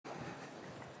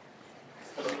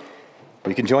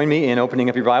You can join me in opening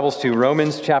up your Bibles to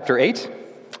Romans chapter 8.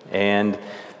 And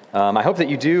I hope that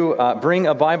you do bring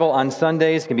a Bible on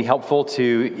Sundays. It can be helpful to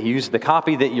use the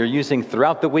copy that you're using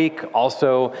throughout the week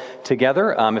also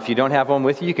together. If you don't have one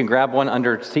with you, you can grab one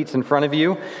under seats in front of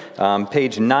you.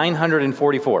 Page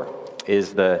 944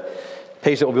 is the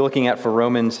page that we'll be looking at for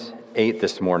Romans 8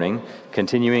 this morning,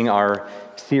 continuing our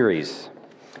series.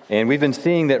 And we've been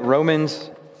seeing that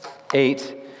Romans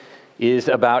 8 is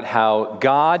about how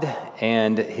God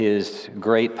and His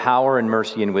great power and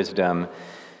mercy and wisdom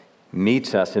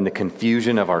meets us in the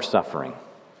confusion of our suffering.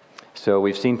 So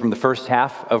we've seen from the first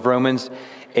half of Romans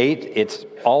 8, it's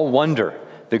all wonder,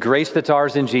 the grace that's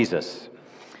ours in Jesus.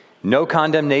 No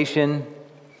condemnation,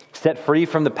 set free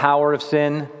from the power of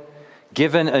sin,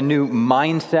 given a new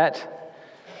mindset,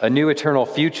 a new eternal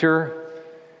future.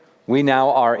 We now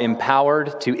are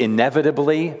empowered to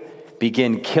inevitably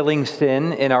begin killing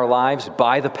sin in our lives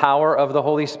by the power of the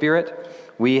Holy Spirit.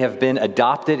 We have been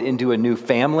adopted into a new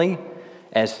family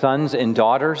as sons and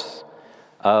daughters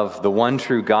of the one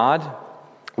true God.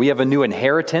 We have a new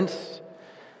inheritance,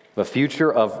 a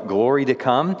future of glory to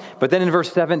come. But then in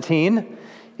verse 17,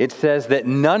 it says that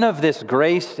none of this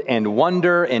grace and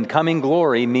wonder and coming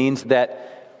glory means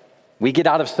that we get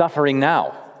out of suffering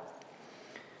now.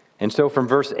 And so from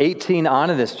verse 18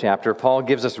 on in this chapter, Paul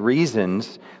gives us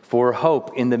reasons for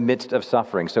hope in the midst of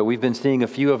suffering. So we've been seeing a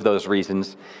few of those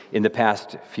reasons in the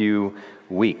past few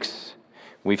weeks.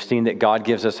 We've seen that God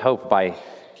gives us hope by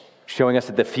showing us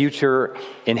that the future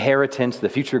inheritance, the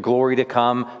future glory to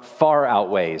come, far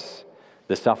outweighs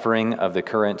the suffering of the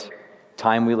current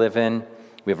time we live in.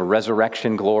 We have a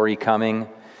resurrection glory coming.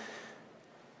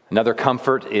 Another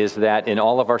comfort is that in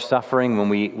all of our suffering, when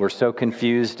we're so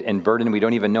confused and burdened we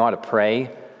don't even know how to pray,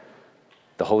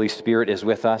 the Holy Spirit is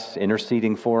with us,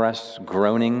 interceding for us,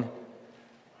 groaning,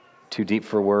 too deep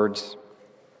for words,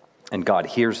 and God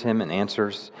hears him and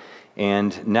answers.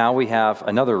 And now we have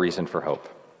another reason for hope.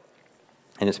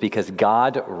 And it's because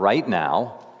God right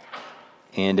now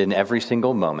and in every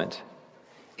single moment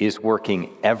is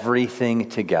working everything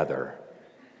together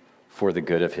for the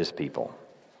good of his people.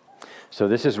 So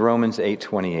this is Romans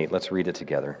 8:28. Let's read it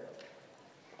together.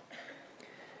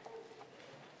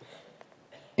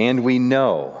 And we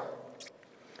know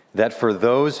that for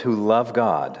those who love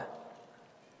God,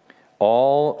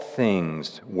 all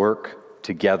things work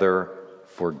together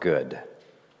for good,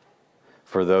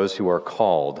 for those who are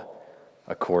called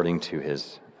according to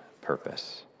his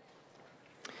purpose.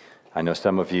 I know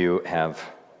some of you have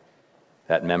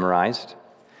that memorized.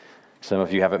 Some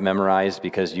of you have it memorized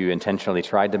because you intentionally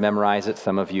tried to memorize it.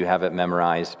 Some of you have it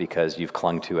memorized because you've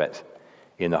clung to it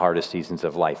in the hardest seasons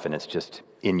of life, and it's just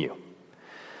in you.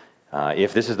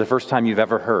 If this is the first time you've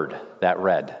ever heard that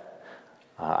read,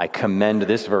 I commend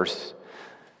this verse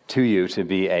to you to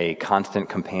be a constant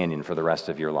companion for the rest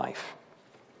of your life.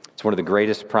 It's one of the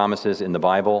greatest promises in the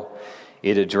Bible.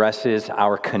 It addresses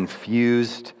our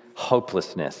confused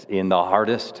hopelessness in the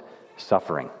hardest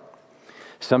suffering.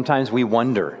 Sometimes we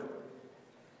wonder,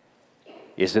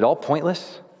 is it all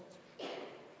pointless?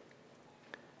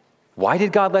 Why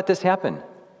did God let this happen?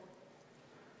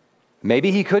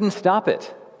 Maybe he couldn't stop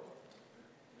it.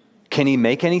 Can he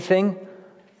make anything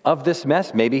of this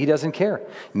mess? Maybe he doesn't care.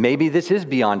 Maybe this is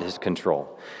beyond his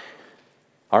control.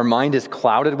 Our mind is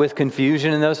clouded with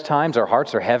confusion in those times. Our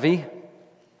hearts are heavy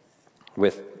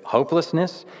with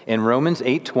hopelessness. And Romans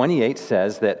 8:28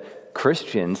 says that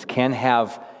Christians can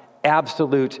have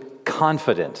absolute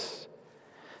confidence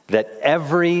that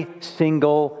every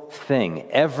single thing,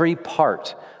 every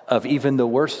part of even the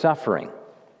worst suffering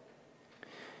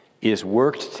is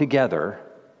worked together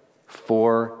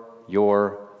for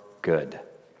your good.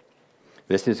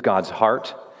 This is God's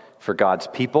heart for God's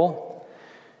people.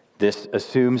 This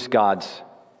assumes God's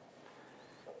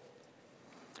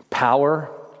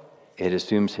power. It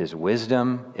assumes his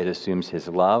wisdom. It assumes his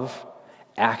love,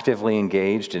 actively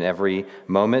engaged in every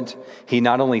moment. He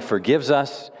not only forgives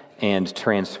us and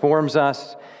transforms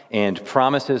us and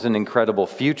promises an incredible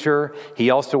future, he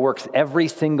also works every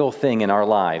single thing in our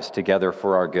lives together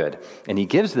for our good. And he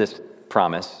gives this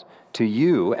promise to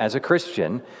you as a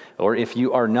Christian, or if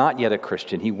you are not yet a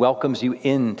Christian, he welcomes you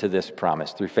into this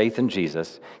promise through faith in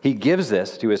Jesus. He gives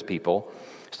this to his people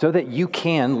so that you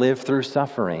can live through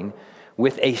suffering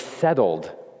with a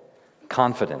settled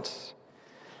confidence.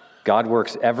 God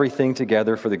works everything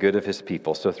together for the good of his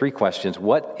people. So 3 questions.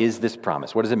 What is this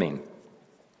promise? What does it mean?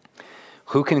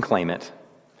 Who can claim it?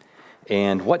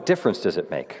 And what difference does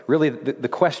it make? Really, the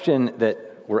question that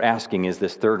we're asking is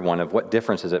this third one of what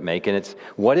difference does it make? And it's,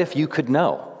 what if you could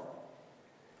know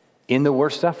in the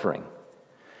worst suffering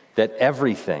that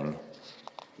everything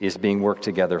is being worked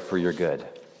together for your good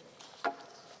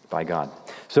by God.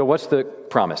 So what's the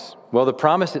promise? Well, the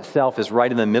promise itself is right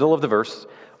in the middle of the verse.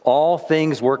 All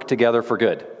things work together for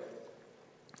good.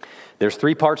 There's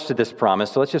three parts to this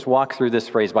promise, so let's just walk through this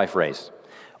phrase by phrase.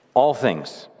 All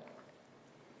things.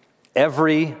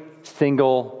 Every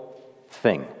single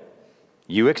thing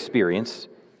you experience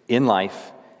in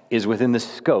life is within the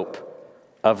scope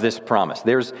of this promise.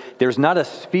 There's not a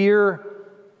sphere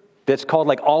that's called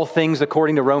like all things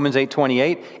according to Romans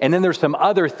 8:28, and then there's some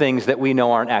other things that we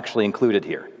know aren't actually included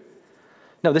here.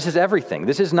 No, this is everything.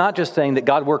 This is not just saying that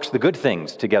God works the good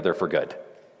things together for good.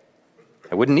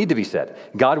 It wouldn't need to be said.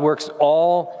 God works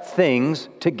all things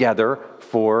together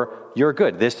for your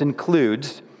good. This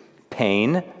includes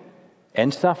pain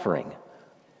and suffering.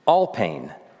 All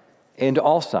pain and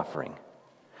all suffering.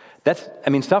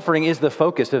 Suffering is the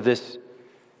focus of this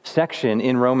section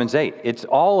in Romans 8. It's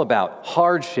all about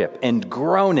hardship and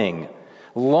groaning,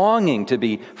 longing to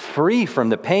be free from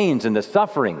the pains and the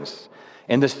sufferings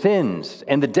and the sins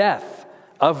and the death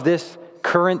of this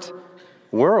current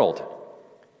world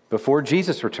before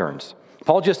Jesus returns.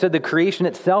 Paul just said the creation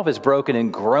itself is broken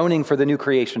and groaning for the new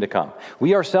creation to come.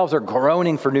 We ourselves are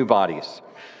groaning for new bodies.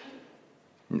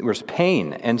 There's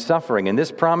pain and suffering, and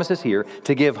this promise is here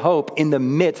to give hope in the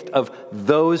midst of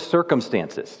those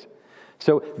circumstances.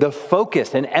 So the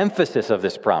focus and emphasis of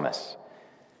this promise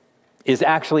is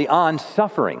actually on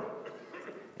suffering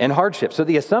and hardship. So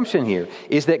the assumption here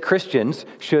is that Christians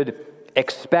should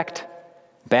expect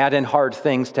bad and hard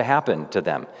things to happen to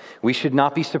them. We should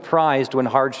not be surprised when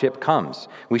hardship comes.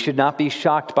 We should not be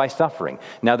shocked by suffering.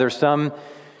 Now, there's some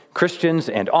Christians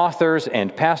and authors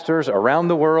and pastors around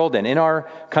the world and in our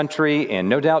country and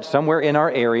no doubt somewhere in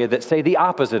our area that say the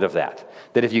opposite of that.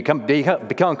 That if you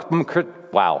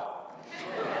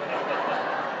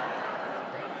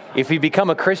if you become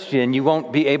a Christian, you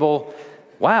won't be able,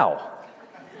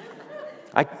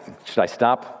 should I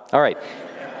stop? All right.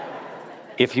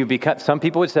 Some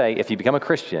people would say, if you become a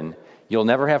Christian, you'll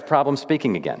never have problems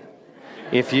speaking again.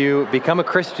 If you become a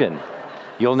Christian,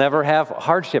 you'll never have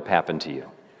hardship happen to you.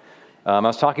 I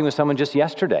was talking with someone just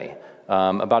yesterday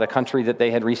about a country that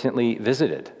they had recently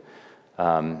visited.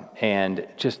 And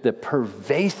just the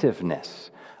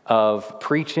pervasiveness of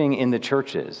preaching in the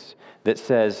churches that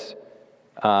says,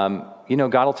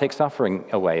 God will take suffering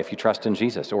away if you trust in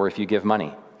Jesus or if you give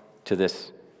money to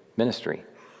this ministry.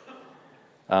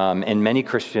 And many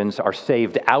Christians are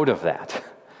saved out of that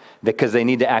because they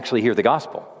need to actually hear the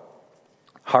gospel.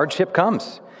 Hardship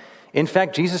comes. In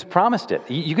fact, Jesus promised it.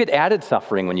 You get added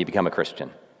suffering when you become a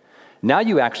Christian. Now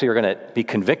you actually are going to be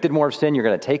convicted more of sin. You're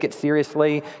going to take it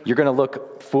seriously. You're going to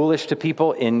look foolish to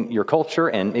people in your culture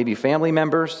and maybe family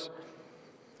members.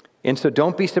 And so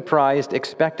don't be surprised,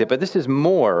 expect it. But this is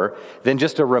more than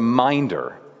just a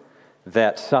reminder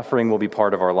that suffering will be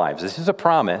part of our lives. This is a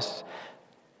promise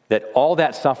that all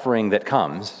that suffering that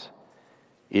comes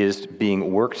is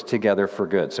being worked together for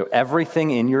good. So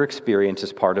everything in your experience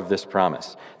is part of this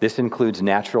promise. This includes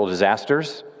natural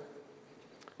disasters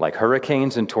like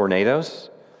hurricanes and tornadoes,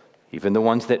 even the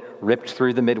ones that ripped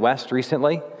through the Midwest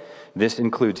recently. This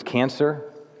includes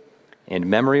cancer and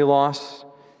memory loss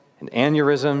and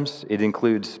aneurysms. It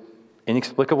includes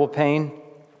inexplicable pain.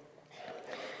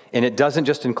 And it doesn't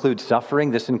just include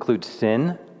suffering, this includes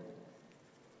sin.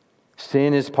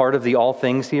 Sin is part of the all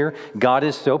things here. God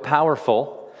is so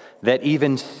powerful that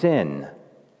even sin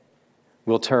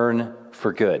will turn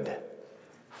for good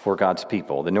for God's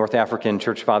people. The North African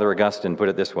church father Augustine put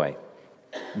it this way: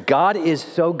 God is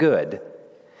so good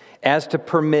as to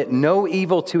permit no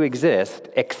evil to exist,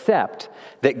 except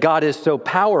that God is so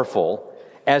powerful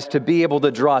as to be able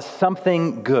to draw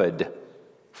something good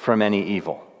from any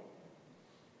evil.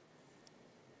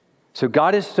 So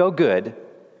God is so good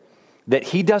that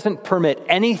he doesn't permit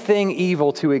anything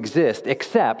evil to exist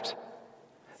except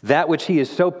that which he is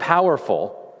so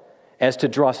powerful as to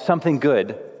draw something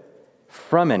good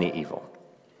from any evil.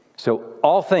 So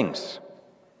all things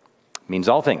means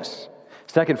all things.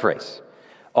 Second phrase,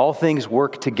 all things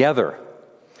work together.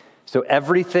 So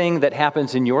everything that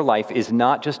happens in your life is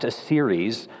not just a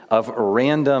series of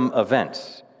random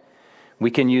events.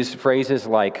 We can use phrases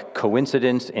like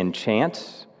coincidence and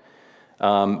chance,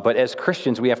 but as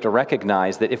Christians, we have to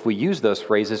recognize that if we use those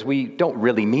phrases, we don't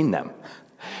really mean them.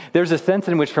 There's a sense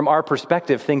in which, from our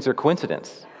perspective, things are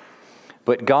coincidence.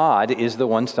 But God is the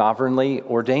one sovereignly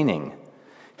ordaining.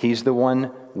 He's the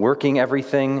one working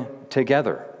everything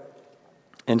together.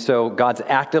 And so God's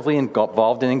actively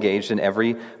involved and engaged in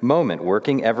every moment,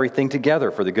 working everything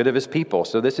together for the good of his people.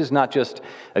 So this is not just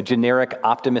a generic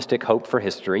optimistic hope for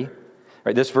history.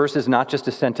 Right? This verse is not just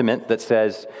a sentiment that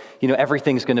says,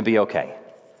 everything's going to be okay.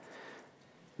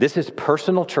 This is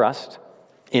personal trust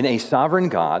in a sovereign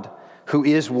God who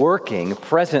is working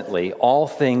presently all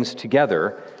things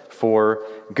together for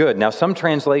good. Now, some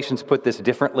translations put this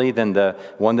differently than the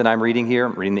one that I'm reading here.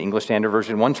 I'm reading the English Standard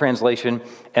Version. One translation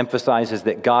emphasizes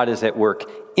that God is at work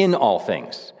in all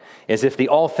things, as if the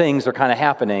all things are kind of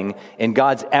happening and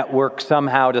God's at work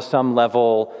somehow to some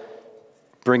level,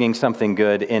 bringing something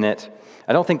good in it.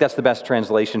 I don't think that's the best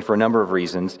translation for a number of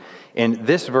reasons. And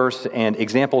this verse and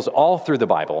examples all through the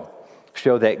Bible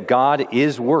show that God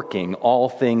is working all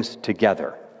things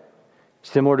together.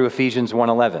 Similar to Ephesians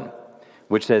 1:11,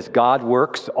 which says, God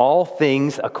works all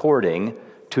things according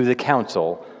to the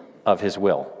counsel of his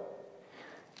will.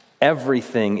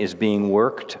 Everything is being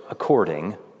worked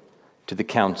according to the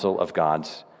counsel of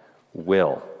God's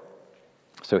will.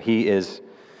 So he is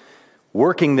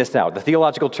working this out. The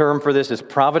theological term for this is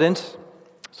providence.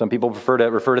 Some people prefer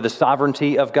to refer to the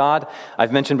sovereignty of God.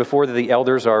 I've mentioned before that the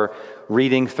elders are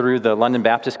reading through the London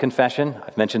Baptist Confession.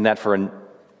 I've mentioned that for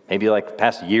maybe like the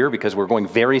past year because we're going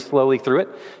very slowly through it,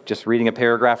 just reading a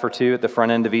paragraph or two at the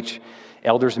front end of each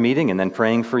elders meeting and then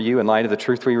praying for you in light of the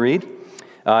truth we read.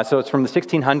 So it's from the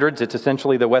 1600s. It's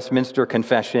essentially the Westminster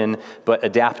Confession, but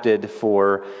adapted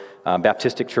for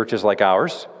Baptistic churches like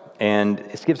ours. And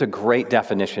it gives a great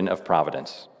definition of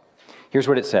providence. Here's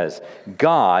what it says.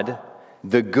 God,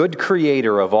 the good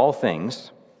creator of all things,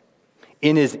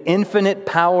 in his infinite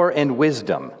power and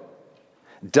wisdom,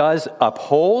 does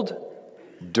uphold,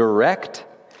 direct,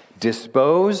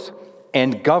 dispose,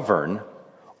 and govern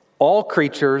all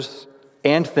creatures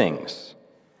and things,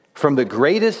 from the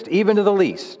greatest even to the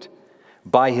least,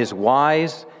 by his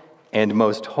wise and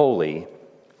most holy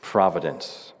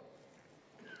providence.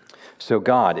 So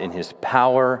God, in his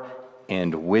power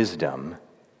and wisdom,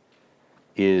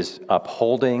 is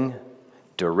upholding,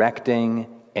 directing,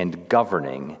 and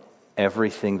governing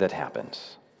everything that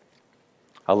happens.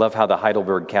 I love how the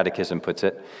Heidelberg Catechism puts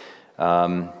it.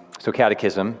 So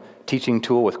catechism, teaching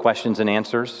tool with questions and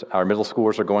answers. Our middle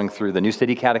schoolers are going through the New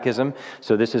City Catechism.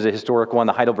 So this is a historic one,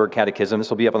 the Heidelberg Catechism.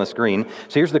 This will be up on the screen.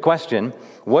 So here's the question.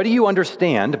 What do you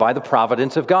understand by the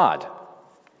providence of God?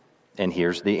 And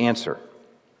here's the answer.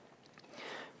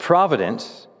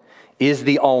 Providence is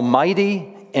the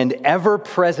almighty and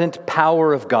ever-present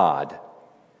power of God,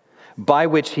 by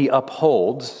which he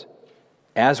upholds,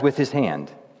 as with his hand,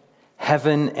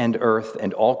 heaven and earth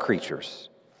and all creatures,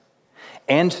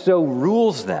 and so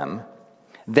rules them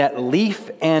that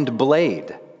leaf and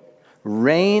blade,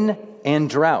 rain and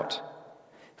drought,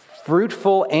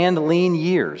 fruitful and lean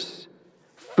years,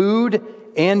 food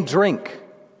and drink,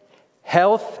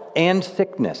 health and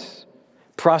sickness,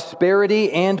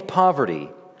 prosperity and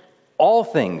poverty, all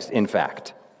things, in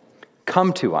fact,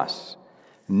 come to us,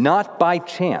 not by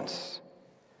chance,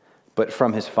 but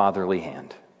from his fatherly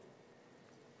hand.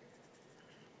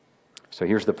 So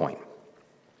here's the point.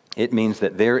 It means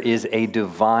that there is a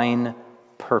divine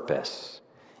purpose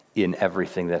in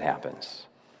everything that happens.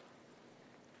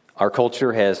 Our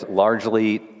culture has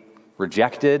largely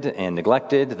rejected and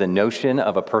neglected the notion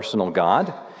of a personal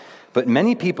God, but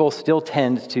many people still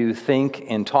tend to think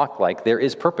and talk like there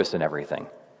is purpose in everything.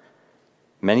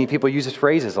 Many people use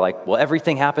phrases like, well,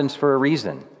 everything happens for a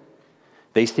reason.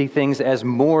 They see things as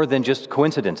more than just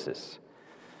coincidences.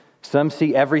 Some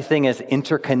see everything as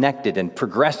interconnected and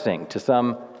progressing to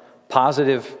some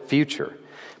positive future.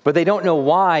 But they don't know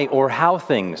why or how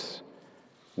things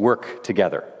work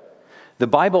together. The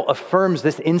Bible affirms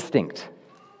this instinct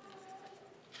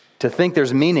to think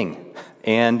there's meaning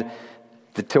and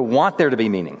to want there to be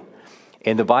meaning.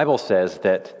 And the Bible says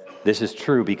that this is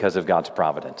true because of God's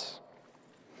providence.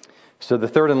 So the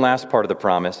third and last part of the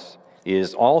promise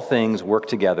is all things work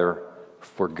together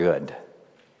for good.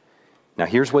 Now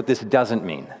here's what this doesn't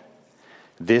mean.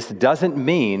 This doesn't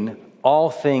mean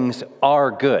all things are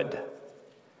good.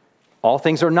 All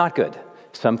things are not good.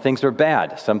 Some things are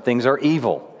bad. Some things are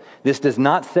evil. This does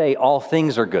not say all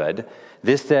things are good.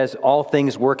 This says all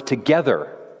things work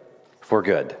together for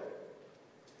good.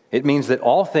 It means that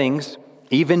all things,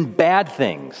 even bad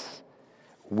things,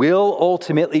 will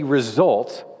ultimately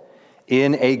result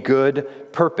in a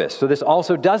good purpose. So this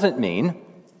also doesn't mean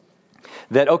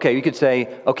that, okay, you could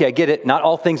say, okay, I get it, not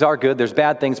all things are good, there's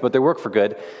bad things, but they work for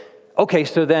good. Okay,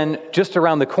 so then just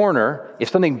around the corner, if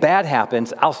something bad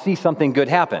happens, I'll see something good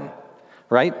happen,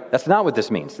 right? That's not what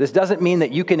this means. This doesn't mean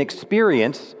that you can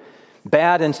experience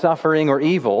bad and suffering or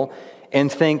evil and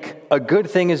think a good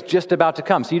thing is just about to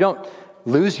come. So you don't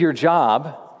lose your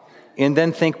job and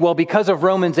then think, well, because of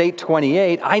Romans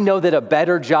 8:28, I know that a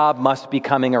better job must be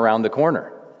coming around the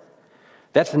corner.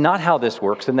 That's not how this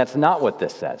works, and that's not what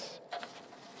this says.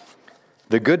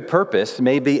 The good purpose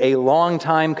may be a long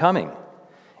time coming,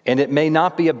 And it may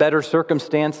not be a better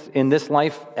circumstance in this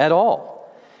life at all.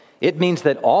 It means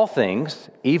that all things,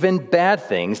 even bad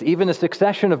things, even a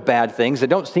succession of bad things that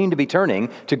don't seem to be turning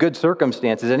to good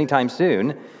circumstances anytime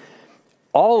soon,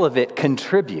 all of it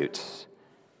contributes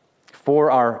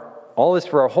for our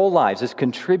whole lives is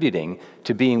contributing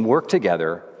to being worked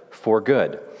together for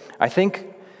good. I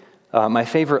think my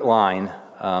favorite line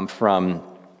from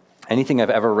anything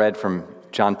I've ever read from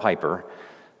John Piper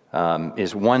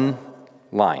is one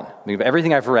line. Of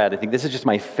everything I've read, I think this is just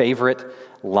my favorite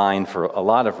line for a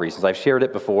lot of reasons. I've shared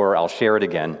it before, I'll share it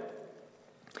again.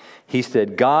 He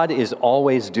said, God is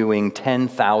always doing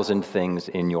 10,000 things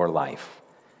in your life,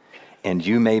 and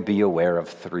you may be aware of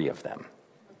 3 of them.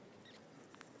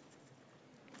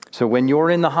 So when you're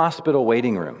in the hospital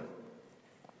waiting room,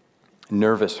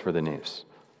 nervous for the news,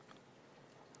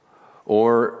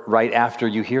 or right after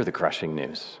you hear the crushing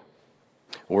news,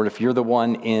 or if you're the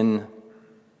one in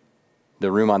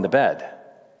the room on the bed,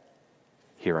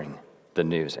 hearing the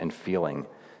news and feeling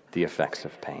the effects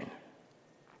of pain,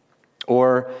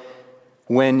 or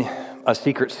when a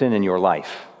secret sin in your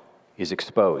life is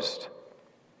exposed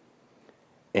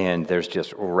and there's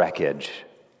just wreckage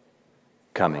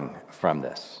coming from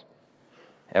this.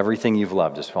 Everything you've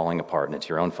loved is falling apart, and it's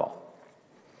your own fault.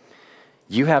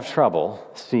 You have trouble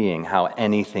seeing how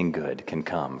anything good can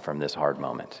come from this hard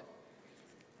moment.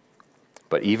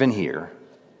 But even here,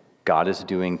 God is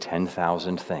doing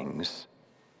 10,000 things,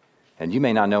 and you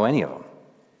may not know any of them.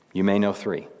 You may know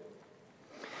 3.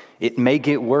 It may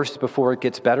get worse before it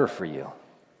gets better for you.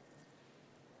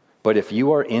 But if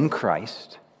you are in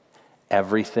Christ,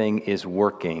 everything is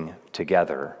working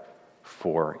together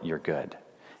for your good.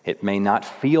 It may not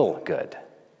feel good.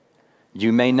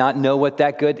 You may not know what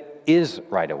that good is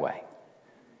right away.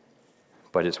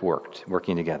 But it's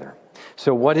working together.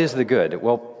 So what is the good?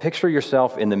 Well, picture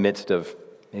yourself in the midst of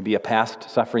maybe a past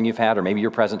suffering you've had, or maybe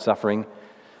your present suffering,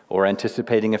 or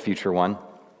anticipating a future one.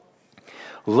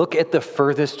 Look at the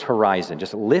furthest horizon.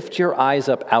 Just lift your eyes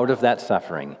up out of that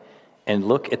suffering and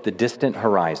look at the distant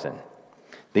horizon.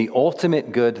 The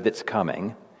ultimate good that's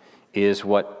coming is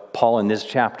what Paul in this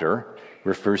chapter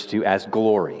refers to as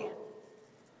glory.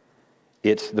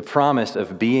 It's the promise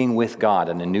of being with God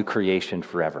in a new creation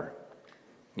forever,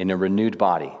 in a renewed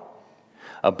body.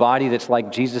 A body that's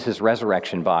like Jesus'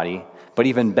 resurrection body, but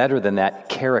even better than that,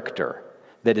 character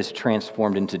that is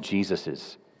transformed into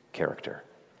Jesus' character.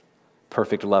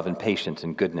 Perfect love and patience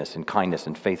and goodness and kindness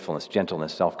and faithfulness,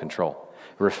 gentleness, self-control.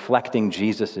 Reflecting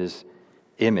Jesus'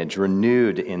 image,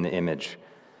 renewed in the image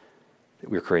that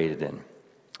we're created in.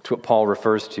 It's what Paul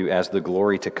refers to as the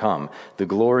glory to come. The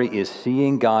glory is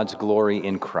seeing God's glory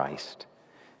in Christ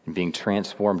and being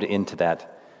transformed into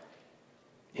that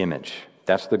image.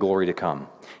 That's the glory to come.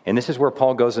 And this is where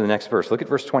Paul goes in the next verse. Look at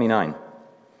verse 29. It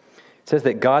says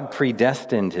that God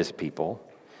predestined his people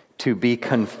to be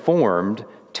conformed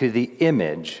to the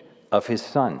image of his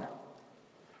Son.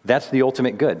 That's the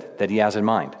ultimate good that he has in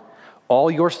mind.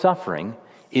 All your suffering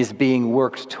is being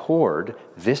worked toward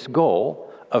this goal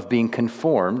of being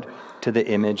conformed to the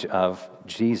image of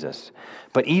Jesus.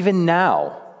 But even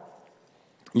now,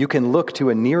 you can look to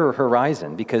a nearer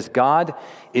horizon because God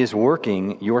is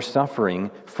working your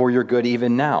suffering for your good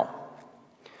even now.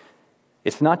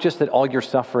 It's not just that all your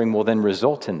suffering will then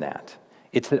result in that.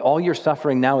 It's that all your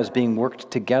suffering now is being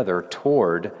worked together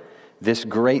toward this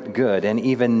great good. And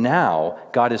even now,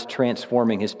 God is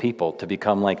transforming his people to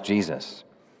become like Jesus.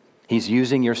 He's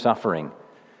using your suffering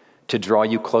to draw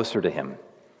you closer to him.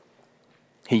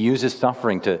 He uses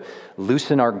suffering to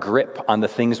loosen our grip on the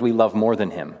things we love more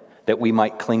than him, that we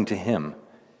might cling to him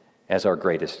as our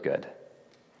greatest good.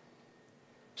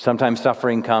 Sometimes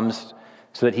suffering comes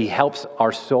so that he helps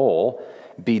our soul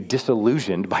be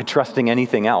disillusioned by trusting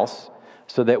anything else,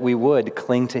 so that we would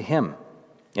cling to him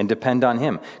and depend on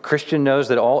him. Christians know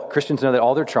that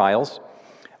all their trials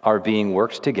are being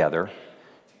worked together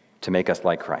to make us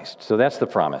like Christ. So that's the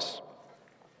promise.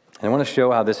 And I want to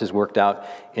show how this is worked out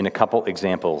in a couple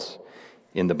examples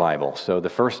in the Bible. So the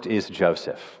first is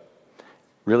Joseph.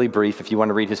 Really brief, if you want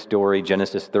to read his story,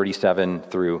 Genesis 37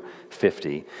 through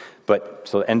 50.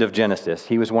 So end of Genesis.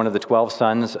 He was one of the 12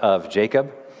 sons of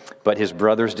Jacob, but his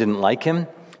brothers didn't like him.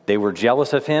 They were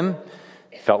jealous of him,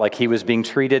 felt like he was being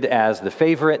treated as the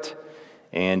favorite,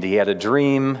 and he had a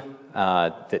dream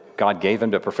that God gave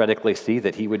him to prophetically see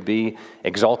that he would be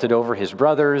exalted over his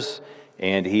brothers,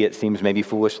 and he, it seems, maybe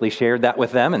foolishly shared that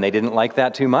with them, and they didn't like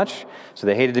that too much, so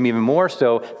they hated him even more,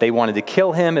 so they wanted to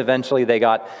kill him. Eventually they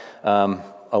got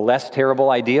a less terrible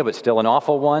idea, but still an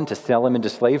awful one, to sell him into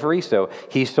slavery, so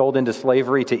he's sold into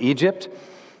slavery to Egypt.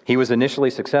 He was initially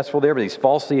successful there, but he's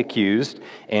falsely accused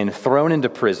and thrown into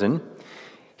prison.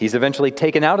 He's eventually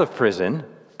taken out of prison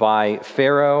by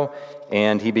Pharaoh,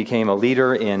 and he became a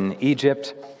leader in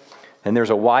Egypt. And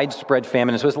there's a widespread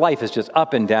famine. So his life is just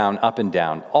up and down,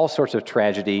 all sorts of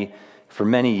tragedy for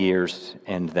many years,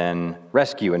 and then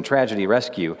rescue and tragedy,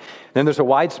 rescue. Then there's a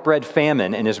widespread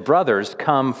famine, and his brothers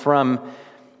come from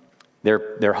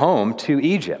their home to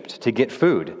Egypt to get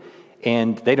food.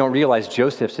 And they don't realize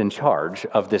Joseph's in charge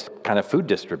of this kind of food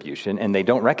distribution, and they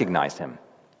don't recognize him.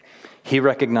 He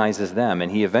recognizes them,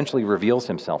 and he eventually reveals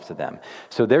himself to them.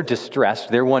 So they're distressed.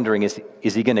 They're wondering, is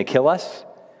he going to kill us?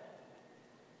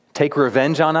 Take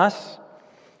revenge on us?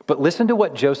 But listen to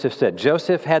what Joseph said.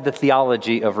 Joseph had the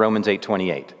theology of Romans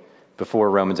 8:28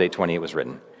 before Romans 8:28 was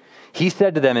written. He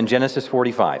said to them in Genesis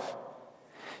 45,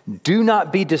 "Do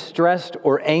not be distressed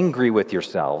or angry with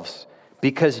yourselves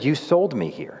because you sold me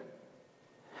here.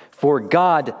 For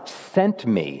God sent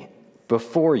me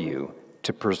before you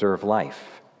to preserve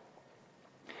life.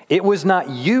 It was not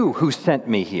you who sent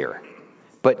me here,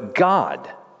 but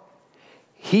God.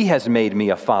 He has made me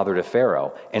a father to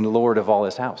Pharaoh and lord of all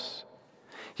his house."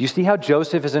 You see how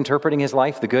Joseph is interpreting his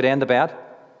life, the good and the bad?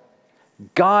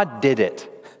 God did it,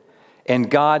 and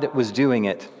God was doing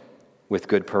it with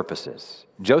good purposes.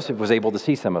 Joseph was able to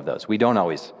see some of those. We don't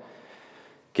always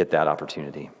get that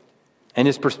opportunity. And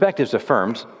his perspective's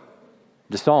affirmed.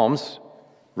 The Psalms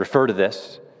refer to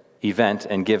this event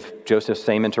and give Joseph's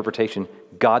same interpretation.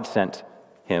 God sent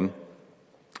him.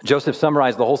 Joseph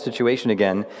summarized the whole situation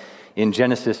again in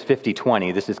Genesis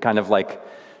 50:20. This is kind of like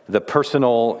the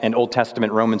personal and Old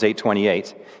Testament Romans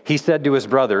 8:28. He said to his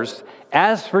brothers,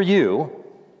 "As for you,"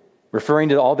 referring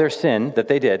to all their sin that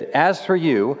they did, "as for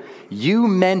you, you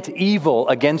meant evil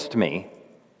against me,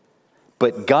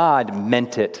 but God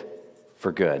meant it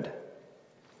for good."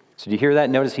 So do you hear that?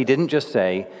 Notice he didn't just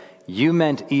say, "You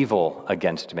meant evil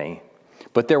against me,"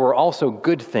 but there were also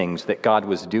good things that God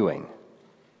was doing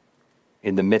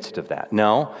in the midst of that.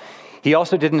 No, he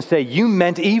also didn't say, "You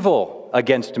meant evil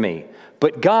against me,"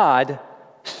 but God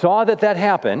saw that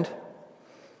happened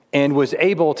and was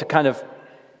able to kind of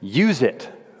use it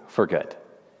for good.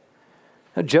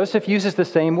 Now, Joseph uses the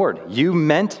same word. You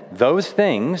meant those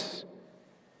things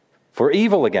for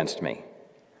evil against me.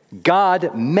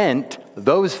 God meant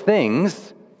those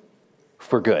things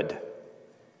for good.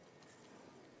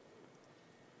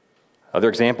 Other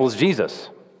example is Jesus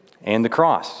and the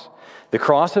cross. The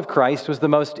cross of Christ was the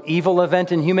most evil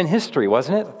event in human history,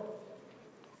 wasn't it?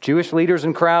 Jewish leaders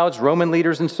and crowds, Roman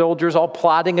leaders and soldiers, all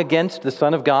plotting against the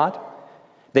Son of God.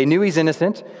 They knew he's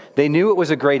innocent. They knew it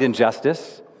was a great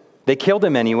injustice. They killed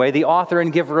him anyway, the author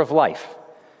and giver of life.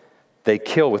 They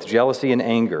kill with jealousy and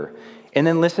anger. And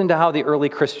then listen to how the early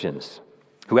Christians,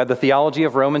 who had the theology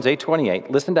of Romans 8:28,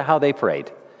 listen to how they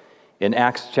prayed in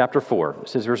Acts chapter 4.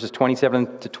 This is verses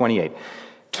 27 to 28.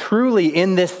 "Truly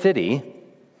in this city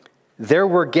there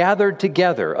were gathered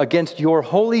together against your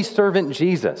holy servant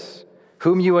Jesus,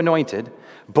 whom you anointed,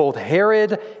 both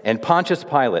Herod and Pontius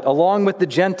Pilate, along with the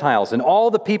Gentiles and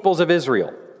all the peoples of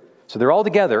Israel." So they're all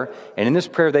together, and in this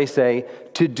prayer they say,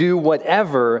 "To do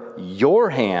whatever your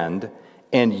hand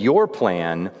and your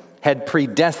plan had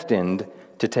predestined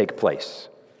to take place."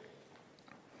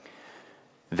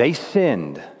 They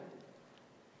sinned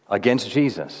against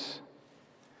Jesus.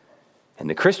 And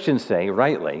the Christians say,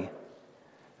 rightly,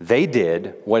 they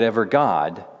did whatever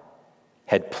God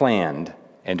had planned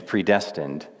and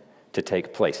predestined to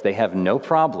take place. They have no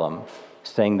problem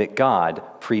saying that God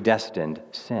predestined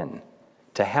sin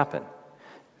to happen.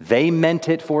 They meant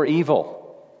it for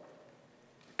evil.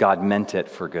 God meant it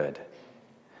for good.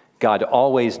 God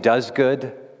always does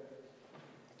good,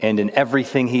 and in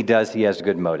everything he does, he has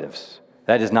good motives.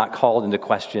 That is not called into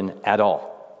question at all.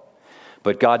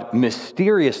 But God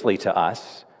mysteriously to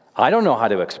us, I don't know how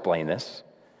to explain this,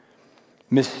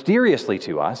 mysteriously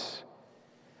to us,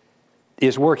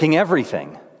 is working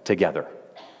everything together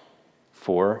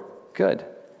for good.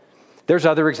 There's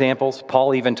other examples.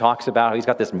 Paul even talks about how he's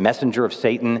got this messenger of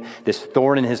Satan, this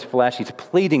thorn in his flesh. He's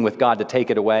pleading with God to take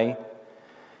it away.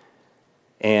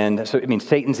 And so,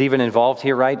 Satan's even involved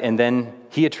here, right? And then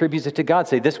he attributes it to God,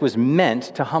 say, this was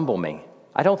meant to humble me.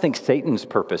 I don't think Satan's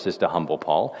purpose is to humble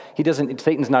Paul.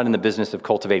 Satan's not in the business of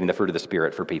cultivating the fruit of the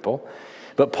Spirit for people.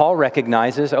 But Paul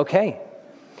recognizes, okay,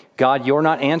 God, you're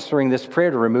not answering this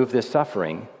prayer to remove this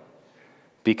suffering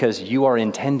because you are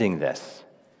intending this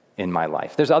in my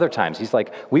life. There's other times he's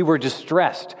like, we were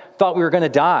distressed, thought we were going to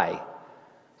die,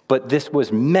 but this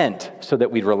was meant so that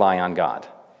we'd rely on God.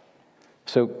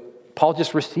 So Paul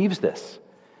just receives this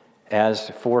as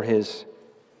for his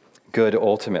good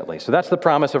ultimately. So that's the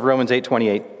promise of Romans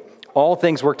 8:28. All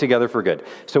things work together for good.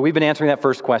 So we've been answering that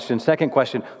first question. Second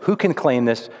question, who can claim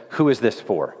this? Who is this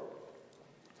for?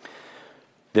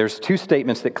 There's two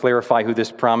statements that clarify who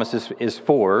this promise is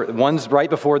for. One's right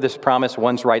before this promise,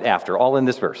 one's right after, all in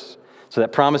this verse. So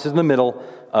that promise is in the middle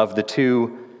of the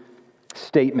two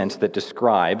statements that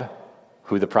describe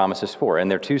who the promise is for.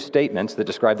 And they're two statements that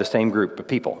describe the same group of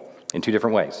people in two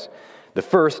different ways. The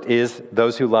first is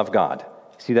those who love God.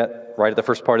 See that right at the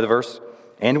first part of the verse?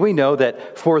 And we know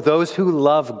that for those who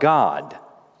love God,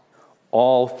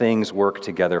 all things work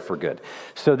together for good.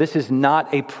 So this is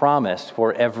not a promise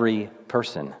for every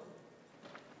person.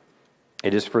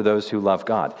 It is for those who love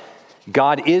God.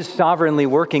 God is sovereignly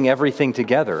working everything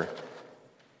together,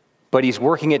 but he's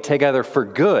working it together for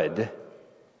good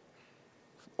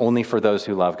only for those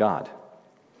who love God.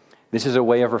 This is a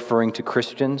way of referring to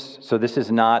Christians. So this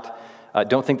is not,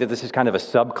 don't think that this is kind of a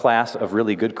subclass of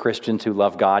really good Christians who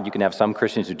love God. You can have some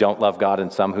Christians who don't love God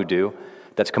and some who do.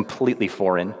 That's completely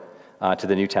foreign to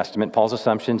the New Testament. Paul's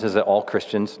assumption is that all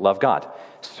Christians love God,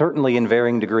 certainly in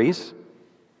varying degrees.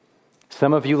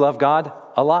 Some of you love God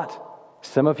a lot.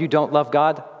 Some of you don't love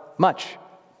God much.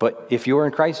 But if you are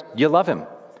in Christ, you love him.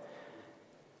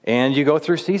 And you go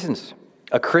through seasons.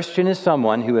 A Christian is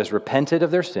someone who has repented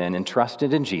of their sin and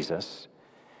trusted in Jesus,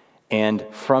 and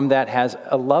from that has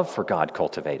a love for God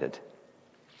cultivated.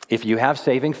 If you have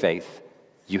saving faith,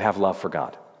 you have love for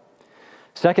God.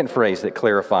 Second phrase that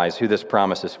clarifies who this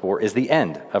promise is for is the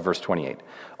end of verse 28.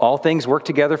 All things work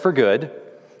together for good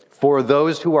for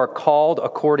those who are called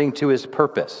according to his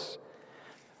purpose.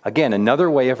 Again, another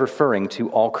way of referring to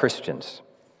all Christians.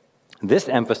 This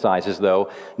emphasizes, though,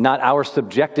 not our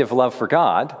subjective love for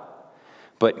God,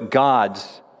 but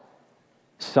God's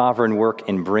sovereign work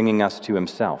in bringing us to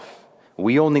himself.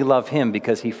 We only love him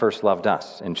because he first loved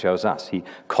us and chose us. He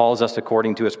calls us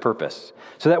according to his purpose.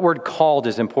 So that word called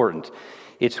is important.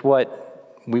 It's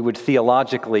what we would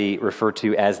theologically refer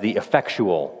to as the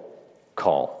effectual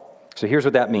call. So here's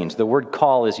what that means. The word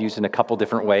call is used in a couple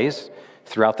different ways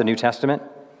throughout the New Testament.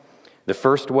 The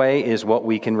first way is what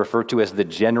we can refer to as the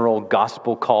general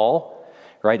gospel call.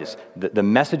 Right? It's the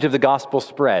message of the gospel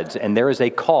spreads, and there is a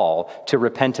call to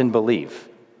repent and believe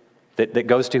that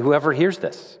goes to whoever hears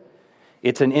this.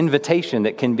 It's an invitation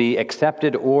that can be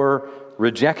accepted or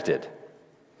rejected.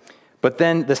 But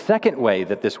then the second way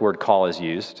that this word call is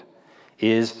used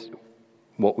is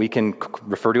what we can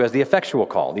refer to as the effectual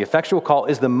call. The effectual call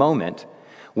is the moment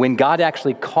when God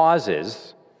actually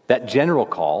causes that general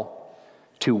call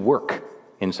to work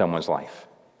in someone's life.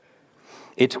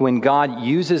 It's when God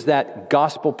uses that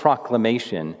gospel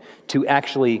proclamation to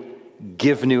actually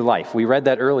give new life. We read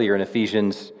that earlier in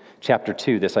Ephesians chapter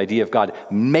 2, this idea of God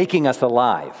making us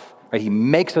alive. Right? He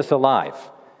makes us alive,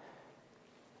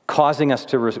 causing us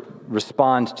to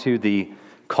respond to the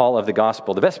call of the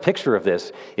gospel. The best picture of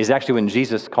this is actually when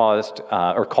Jesus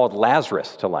called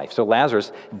Lazarus to life. So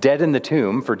Lazarus, dead in the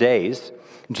tomb for days,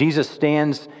 Jesus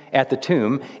stands at the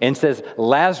tomb and says,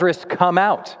 "Lazarus, come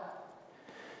out."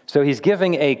 So he's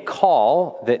giving a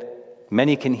call that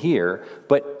many can hear,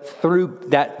 but through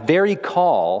that very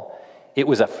call, it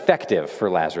was effective for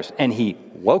Lazarus. And he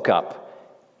woke up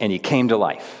and he came to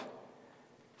life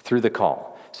through the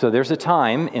call. So there's a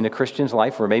time in a Christian's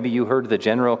life where maybe you heard the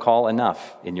general call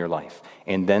enough in your life.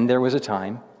 And then there was a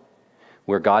time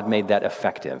where God made that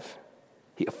effective.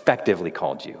 He effectively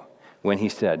called you when he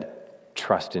said,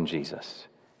 "Trust in Jesus.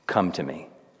 Come to me."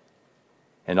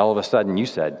 And all of a sudden you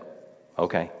said,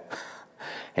 "Okay."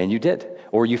 And you did.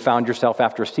 Or you found yourself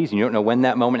after a season. You don't know when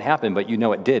that moment happened, but you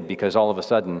know it did because all of a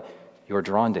sudden you're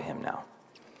drawn to him now.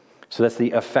 So that's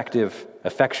the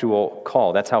effectual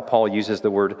call. That's how Paul uses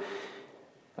the word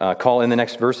call in the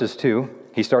next verses too.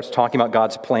 He starts talking about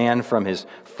God's plan from his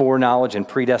foreknowledge and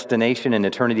predestination in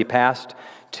eternity past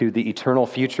to the eternal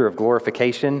future of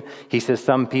glorification. He says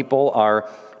some people are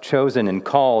chosen and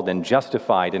called and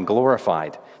justified and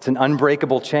glorified. It's an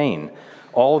unbreakable chain.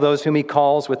 All those whom he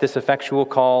calls with this effectual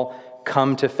call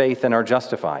come to faith and are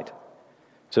justified.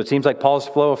 So it seems like Paul's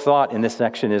flow of thought in this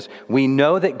section is, we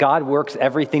know that God works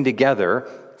everything together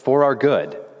for our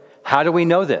good. How do we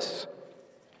know this?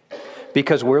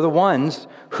 Because we're the ones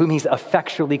whom he's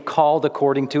effectually called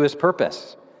according to his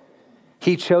purpose.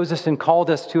 He chose us and called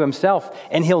us to himself,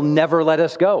 and he'll never let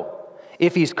us go.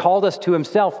 If he's called us to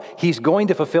himself, he's going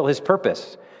to fulfill his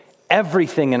purpose.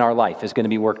 Everything in our life is going to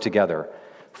be worked together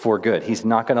for good. He's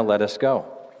not going to let us go.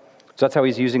 So that's how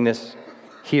he's using this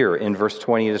here in verse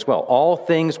 20 as well. All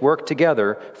things work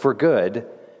together for good,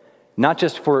 not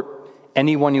just for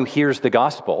anyone who hears the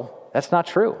gospel. That's not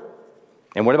true.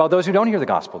 And what about those who don't hear the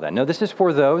gospel then? No, this is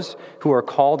for those who are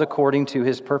called according to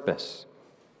his purpose.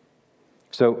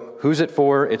 So who's it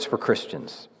for? It's for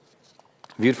Christians.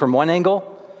 Viewed from one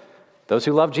angle, those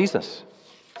who love Jesus.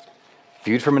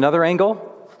 Viewed from another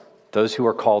angle, those who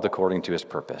are called according to his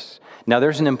purpose. Now,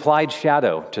 there's an implied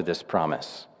shadow to this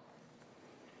promise.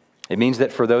 It means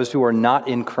that for those who are not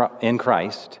in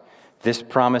Christ, this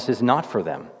promise is not for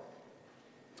them.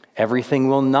 Everything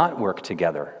will not work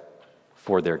together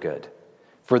for their good.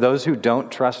 For those who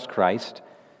don't trust Christ,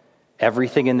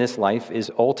 everything in this life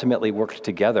is ultimately worked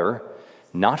together,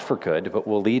 not for good, but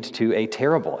will lead to a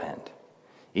terrible end.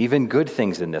 Even good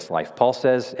things in this life. Paul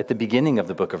says at the beginning of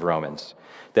the book of Romans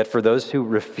that for those who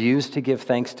refuse to give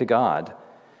thanks to God,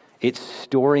 it's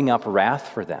storing up wrath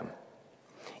for them.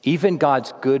 Even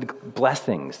God's good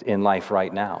blessings in life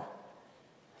right now.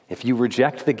 If you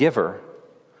reject the giver,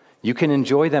 you can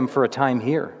enjoy them for a time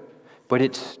here, but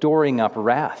it's storing up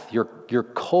wrath. You're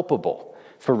culpable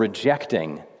for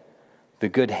rejecting the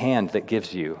good hand that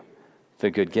gives you the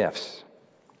good gifts.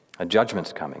 A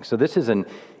judgment's coming. So this is an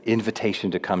invitation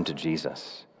to come to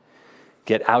Jesus.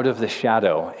 Get out of the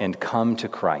shadow and come to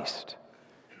Christ.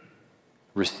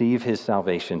 Receive his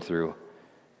salvation through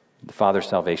the Father's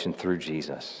salvation through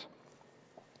Jesus.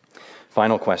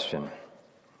 Final question.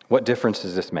 What difference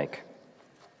does this make?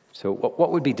 So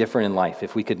what would be different in life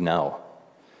if we could know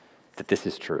that this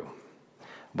is true?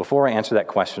 Before I answer that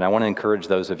question, I want to encourage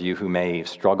those of you who may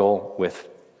struggle with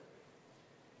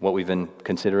what we've been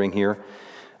considering here.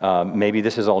 Maybe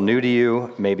this is all new to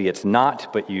you. Maybe it's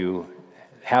not, but you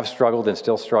have struggled and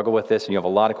still struggle with this, and you have a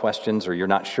lot of questions, or you're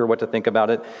not sure what to think about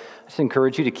it. I just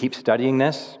encourage you to keep studying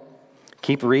this.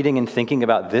 Keep reading and thinking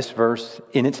about this verse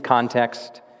in its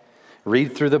context.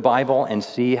 Read through the Bible and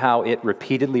see how it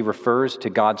repeatedly refers to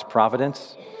God's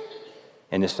providence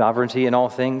and his sovereignty in all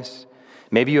things.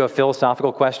 Maybe you have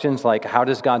philosophical questions like, how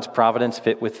does God's providence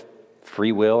fit with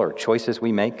free will or choices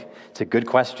we make? It's a good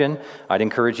question. I'd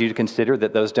encourage you to consider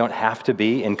that those don't have to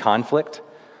be in conflict.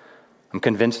 I'm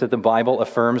convinced that the Bible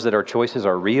affirms that our choices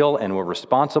are real and we're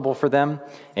responsible for them,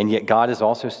 and yet God is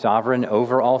also sovereign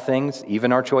over all things,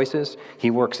 even our choices. He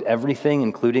works everything,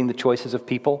 including the choices of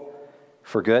people,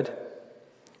 for good.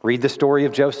 Read the story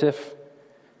of Joseph.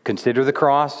 Consider the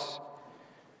cross.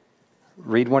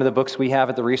 Read one of the books we have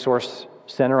at the Resource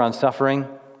Center on suffering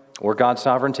or God's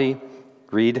sovereignty.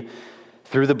 Read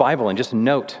through the Bible and just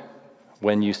note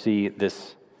when you see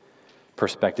this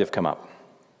perspective come up.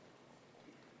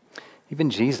 Even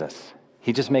Jesus,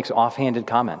 he just makes offhanded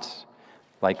comments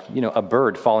like, a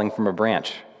bird falling from a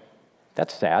branch.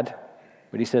 That's sad.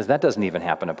 But he says that doesn't even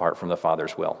happen apart from the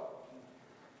Father's will.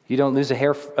 You don't lose a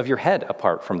hair of your head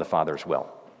apart from the Father's will.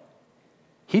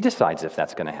 He decides if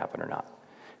that's going to happen or not.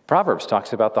 Proverbs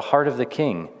talks about the heart of the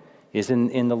king is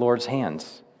in the Lord's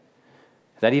hands.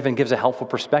 That even gives a helpful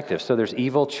perspective. So there's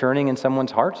evil churning in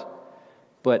someone's heart,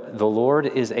 but the Lord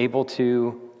is able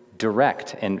to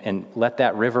direct and let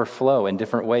that river flow in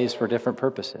different ways for different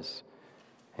purposes.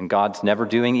 And God's never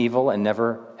doing evil and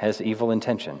never has evil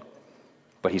intention,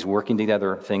 but he's working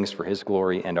together things for his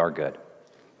glory and our good.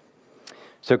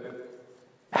 So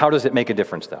how does it make a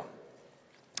difference, though?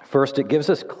 First, it gives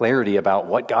us clarity about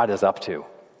what God is up to.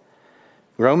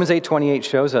 Romans 8:28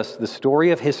 shows us the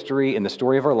story of history and the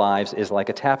story of our lives is like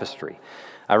a tapestry.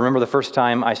 I remember the first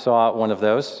time I saw one of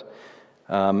those.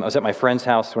 I was at my friend's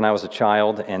house when I was a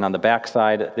child, and on the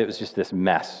backside, it was just this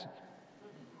mess.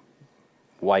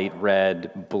 White,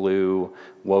 red, blue,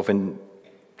 woven,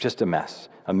 just a mess,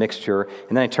 a mixture.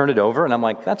 And then I turned it over, and I'm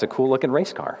like, that's a cool-looking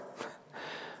race car.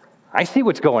 I see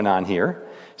what's going on here.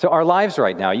 So our lives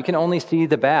right now, you can only see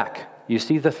the back. You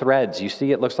see the threads. You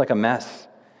see it looks like a mess.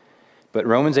 But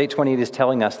Romans 8:28 is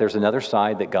telling us there's another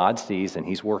side that God sees, and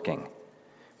he's working.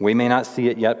 We may not see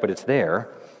it yet, but it's there.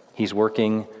 He's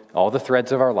working all the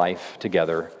threads of our life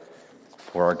together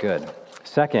for our good.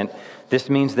 Second, this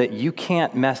means that you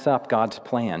can't mess up God's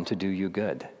plan to do you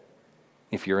good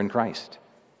if you're in Christ.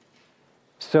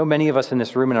 So many of us in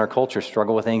this room in our culture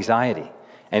struggle with anxiety.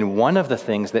 And one of the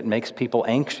things that makes people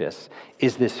anxious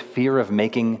is this fear of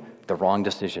making the wrong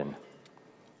decision.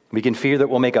 We can fear that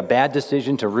we'll make a bad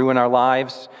decision to ruin our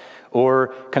lives,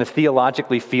 or kind of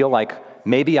theologically feel like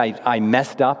maybe I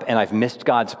messed up and I've missed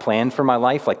God's plan for my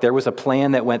life. Like there was a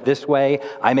plan that went this way.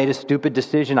 I made a stupid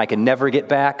decision I can never get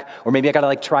back. Or maybe I got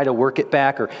to try to work it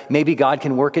back. Or maybe God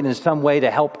can work it in some way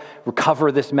to help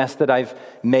recover this mess that I've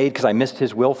made because I missed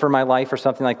his will for my life or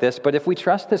something like this. But if we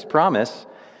trust this promise,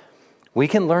 we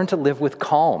can learn to live with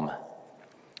calm.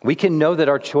 We can know that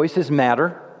our choices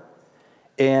matter,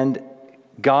 and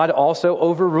God also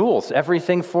overrules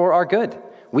everything for our good.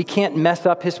 We can't mess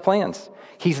up his plans.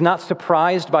 He's not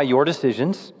surprised by your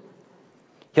decisions.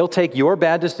 He'll take your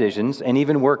bad decisions and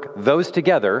even work those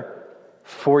together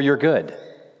for your good.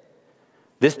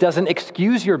 This doesn't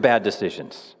excuse your bad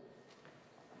decisions.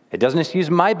 It doesn't excuse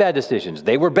my bad decisions.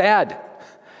 They were bad.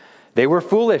 They were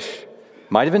foolish,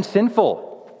 might have been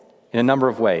sinful in a number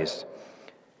of ways.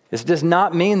 This does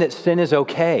not mean that sin is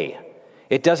okay.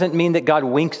 It doesn't mean that God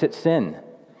winks at sin.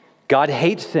 God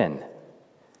hates sin.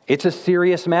 It's a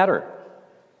serious matter.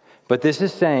 But this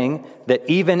is saying that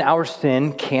even our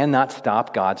sin cannot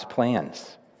stop God's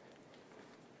plans.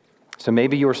 So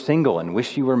maybe you're single and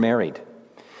wish you were married.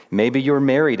 Maybe you're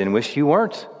married and wish you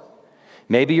weren't.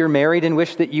 Maybe you're married and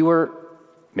wish that you were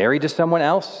married to someone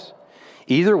else.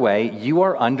 Either way, you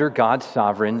are under God's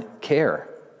sovereign care.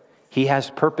 He has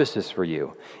purposes for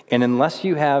you. And unless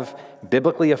you have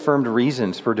biblically affirmed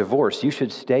reasons for divorce, you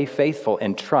should stay faithful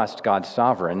and trust God's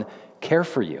sovereign care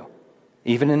for you,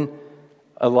 even in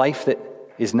a life that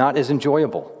is not as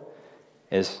enjoyable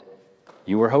as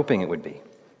you were hoping it would be.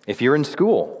 If you're in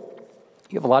school,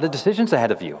 you have a lot of decisions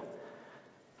ahead of you.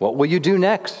 What will you do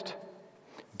next?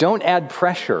 Don't add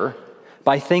pressure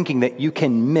by thinking that you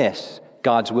can miss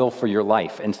God's will for your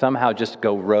life and somehow just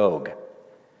go rogue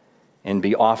and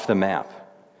be off the map.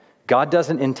 God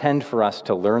doesn't intend for us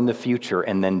to learn the future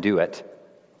and then do it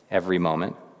every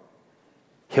moment.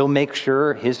 He'll make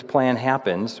sure his plan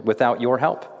happens without your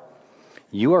help.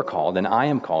 You are called, and I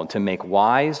am called, to make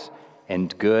wise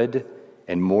and good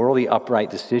and morally upright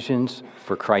decisions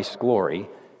for Christ's glory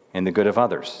and the good of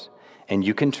others. And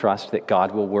you can trust that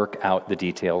God will work out the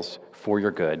details for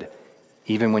your good,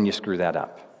 even when you screw that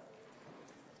up.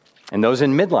 And those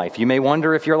in midlife, you may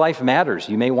wonder if your life matters.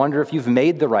 You may wonder if you've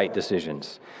made the right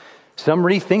decisions. Some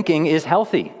rethinking is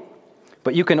healthy,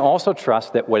 but you can also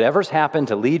trust that whatever's happened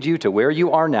to lead you to where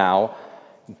you are now,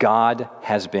 God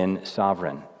has been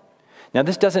sovereign. Now,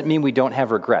 this doesn't mean we don't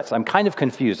have regrets. I'm kind of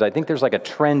confused. I think there's like a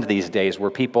trend these days where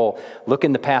people look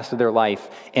in the past of their life,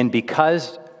 and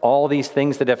because all these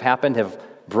things that have happened have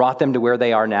brought them to where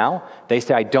they are now, they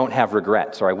say, I don't have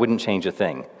regrets, or I wouldn't change a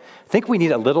thing. I think we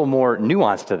need a little more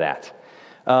nuance to that.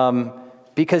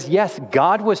 Because yes,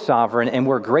 God was sovereign, and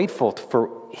we're grateful for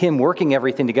him working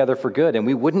everything together for good, and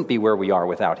we wouldn't be where we are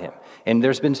without him. And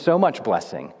there's been so much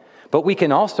blessing. But we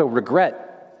can also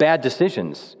regret bad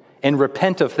decisions and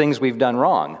repent of things we've done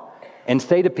wrong and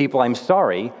say to people, I'm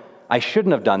sorry, I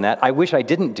shouldn't have done that. I wish I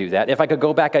didn't do that. If I could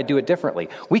go back, I'd do it differently.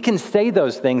 We can say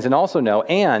those things and also know,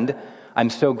 and I'm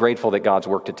so grateful that God's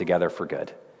worked it together for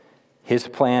good. His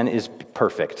plan is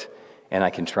perfect, and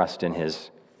I can trust in his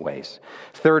ways.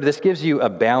 Third, this gives you a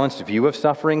balanced view of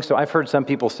suffering. So I've heard some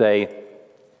people say,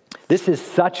 this is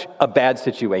such a bad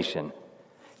situation.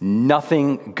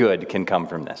 Nothing good can come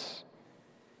from this.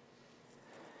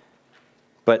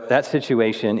 But that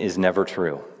situation is never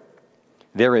true.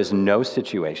 There is no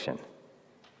situation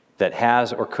that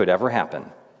has or could ever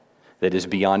happen that is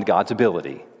beyond God's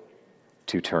ability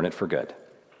to turn it for good.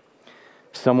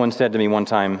 Someone said to me one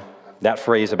time that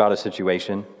phrase about a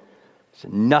situation,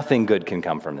 nothing good can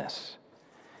come from this.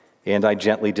 And I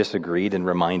gently disagreed and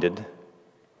reminded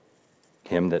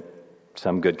him that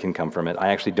some good can come from it. I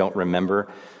actually don't remember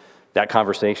that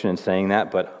conversation and saying that,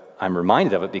 but I'm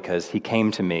reminded of it because he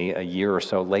came to me a year or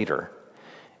so later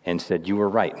and said, you were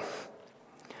right.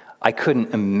 I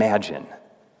couldn't imagine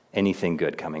anything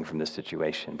good coming from this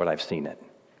situation, but I've seen it.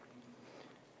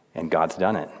 And God's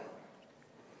done it.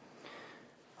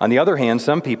 On the other hand,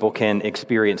 some people can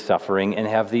experience suffering and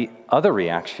have the other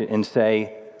reaction and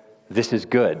say, this is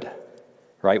good,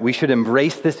 right? We should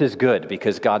embrace this as good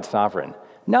because God's sovereign.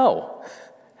 No.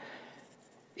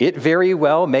 It very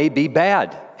well may be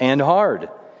bad and hard,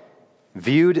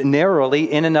 viewed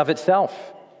narrowly in and of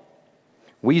itself.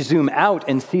 We zoom out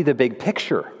and see the big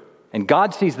picture, and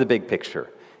God sees the big picture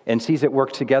and sees it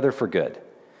work together for good.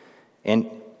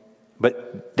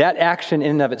 But that action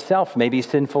in and of itself may be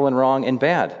sinful and wrong and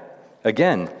bad.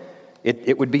 Again,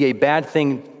 it would be a bad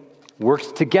thing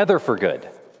worked together for good.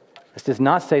 This does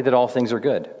not say that all things are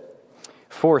good.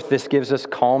 Fourth, this gives us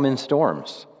calm in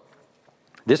storms.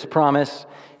 This promise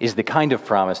is the kind of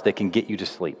promise that can get you to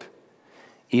sleep,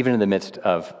 even in the midst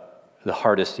of the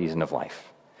hardest season of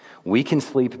life. We can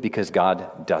sleep because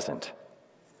God doesn't.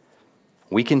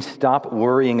 We can stop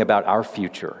worrying about our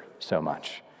future so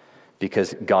much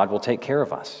because God will take care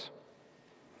of us.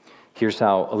 Here's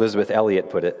how Elizabeth Elliot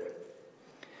put it.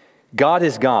 God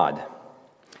is God.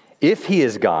 If he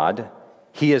is God,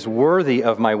 he is worthy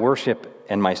of my worship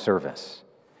and my service.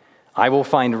 I will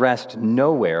find rest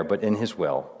nowhere but in his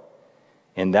will,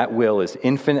 and that will is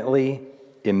infinitely,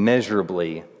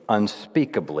 immeasurably,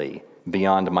 unspeakably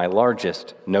beyond my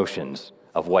largest notions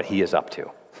of what he is up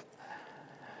to.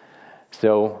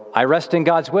 So I rest in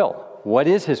God's will. What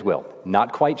is his will?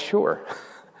 Not quite sure,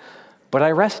 but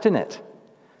I rest in it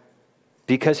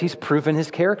because he's proven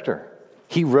his character.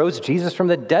 He rose Jesus from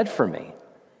the dead for me.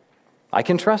 I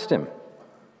can trust him.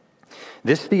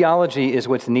 This theology is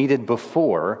what's needed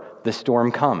before the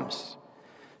storm comes.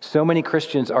 So many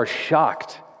Christians are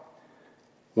shocked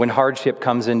when hardship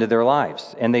comes into their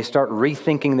lives and they start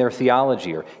rethinking their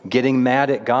theology or getting mad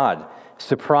at God,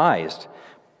 surprised.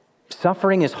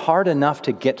 Suffering is hard enough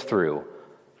to get through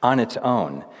on its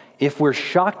own. If we're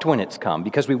shocked when it's come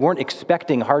because we weren't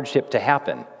expecting hardship to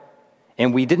happen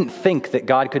and we didn't think that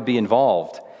God could be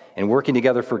involved and working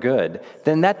together for good,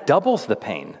 then that doubles the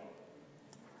pain.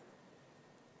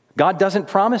 God doesn't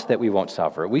promise that we won't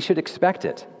suffer. We should expect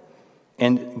it.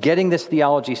 And getting this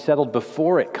theology settled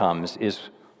before it comes is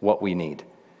what we need.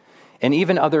 And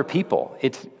even other people,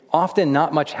 it's often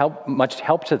not much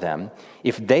help to them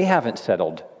if they haven't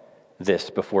settled this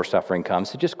before suffering comes,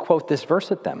 to just quote this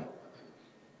verse at them.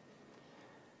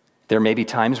 There may be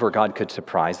times where God could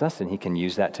surprise us and he can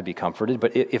use that to be comforted,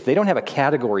 but if they don't have a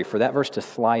category for that verse to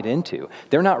slide into,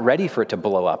 they're not ready for it to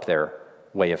blow up their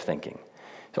way of thinking.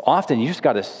 So often you just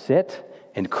got to sit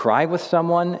and cry with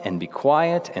someone and be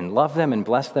quiet and love them and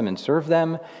bless them and serve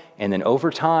them. And then over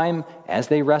time, as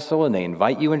they wrestle and they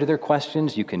invite you into their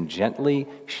questions, you can gently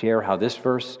share how this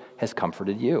verse has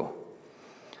comforted you.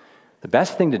 The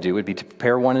best thing to do would be to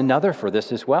prepare one another for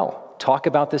this as well. Talk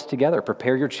about this together.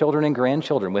 Prepare your children and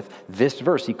grandchildren with this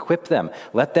verse. Equip them.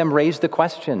 Let them raise the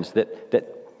questions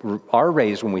that are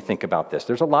raised when we think about this.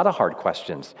 There's a lot of hard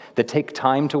questions that take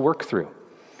time to work through.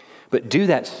 But do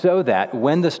that so that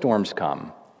when the storms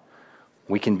come,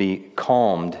 we can be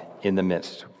calmed in the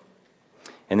midst.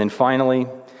 And then finally,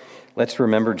 let's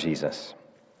remember Jesus.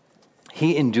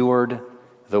 He endured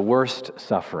the worst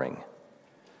suffering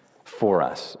for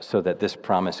us so that this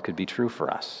promise could be true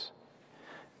for us.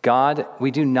 God,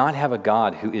 we do not have a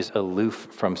God who is aloof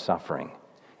from suffering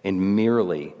and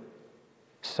merely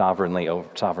sovereign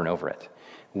over it.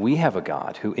 We have a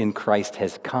God who in Christ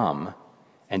has come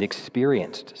and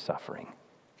experienced suffering.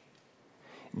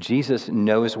 Jesus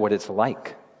knows what it's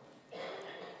like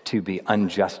to be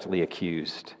unjustly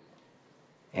accused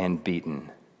and beaten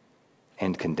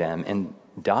and condemned and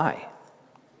die.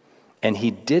 And he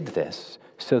did this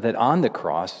so that on the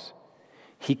cross,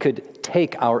 he could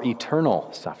take our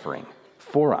eternal suffering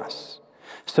for us,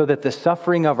 so that the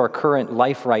suffering of our current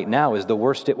life right now is the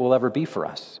worst it will ever be for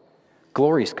us.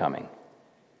 Glory's coming.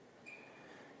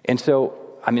 And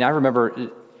so, I remember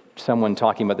someone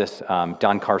talking about this,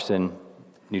 Don Carson,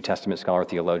 New Testament scholar,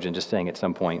 theologian, just saying at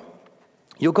some point,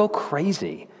 you'll go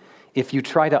crazy if you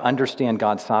try to understand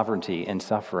God's sovereignty and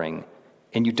suffering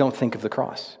and you don't think of the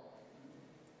cross.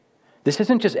 This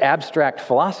isn't just abstract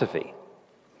philosophy.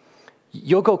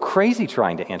 You'll go crazy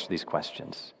trying to answer these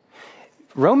questions.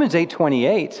 Romans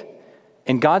 8:28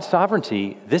 and God's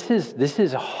sovereignty, this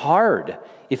is hard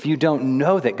if you don't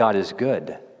know that God is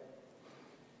good.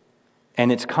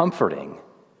 And it's comforting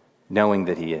knowing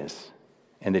that he is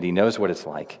and that he knows what it's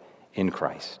like in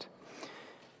Christ.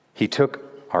 He took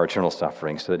our eternal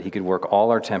suffering so that he could work all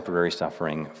our temporary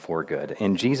suffering for good.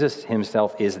 And Jesus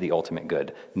himself is the ultimate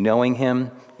good. Knowing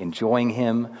him, enjoying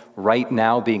him, right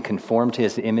now being conformed to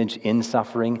his image in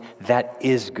suffering, that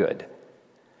is good.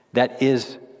 That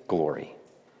is glory.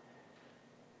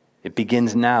 It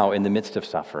begins now in the midst of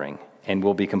suffering and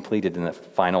will be completed in the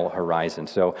final horizon.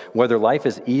 So whether life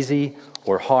is easy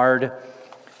or hard,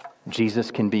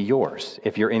 Jesus can be yours.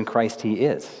 If you're in Christ, he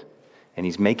is. And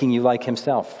he's making you like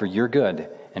himself for your good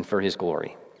and for his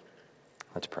glory.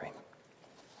 Let's pray.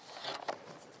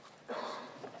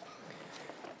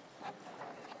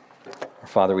 Our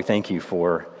Father, we thank you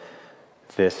for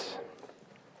this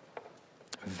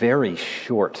very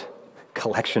short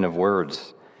collection of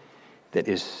words that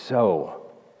is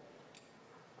so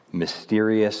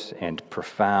mysterious and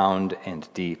profound and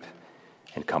deep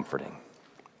and comforting.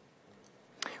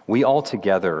 We all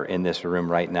together in this room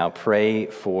right now pray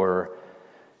for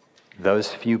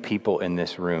those few people in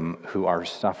this room who are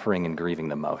suffering and grieving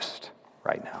the most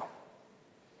right now.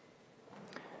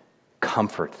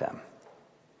 Comfort them,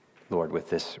 Lord, with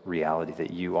this reality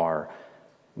that you are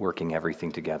working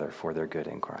everything together for their good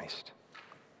in Christ.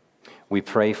 We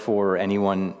pray for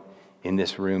anyone in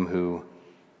this room who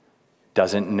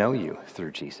doesn't know you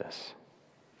through Jesus.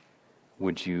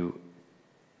 Would you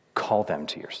call them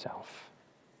to yourself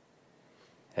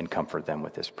and comfort them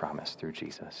with this promise through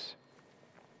Jesus?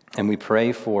 And we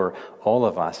pray for all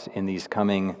of us in these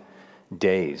coming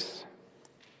days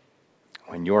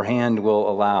when your hand will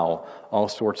allow all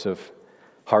sorts of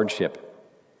hardship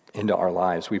into our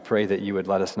lives. We pray that you would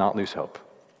let us not lose hope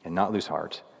and not lose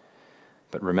heart,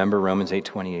 but remember Romans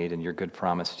 8:28 and your good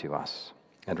promise to us,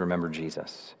 and remember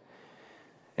Jesus.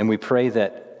 And we pray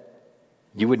that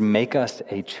you would make us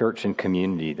a church and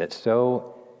community that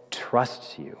so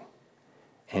trusts you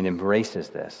and embraces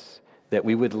this, that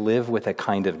we would live with a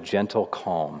kind of gentle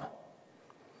calm,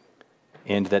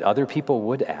 and that other people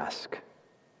would ask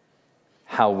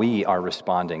how we are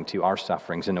responding to our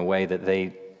sufferings in a way that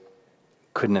they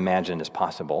couldn't imagine as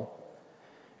possible.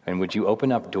 And would you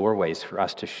open up doorways for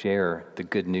us to share the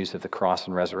good news of the cross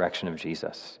and resurrection of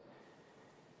Jesus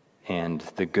and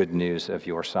the good news of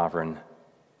your sovereign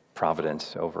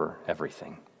providence over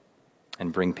everything,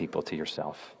 and bring people to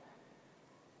yourself.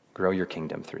 Grow your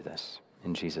kingdom through this.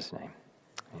 In Jesus' name,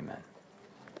 amen.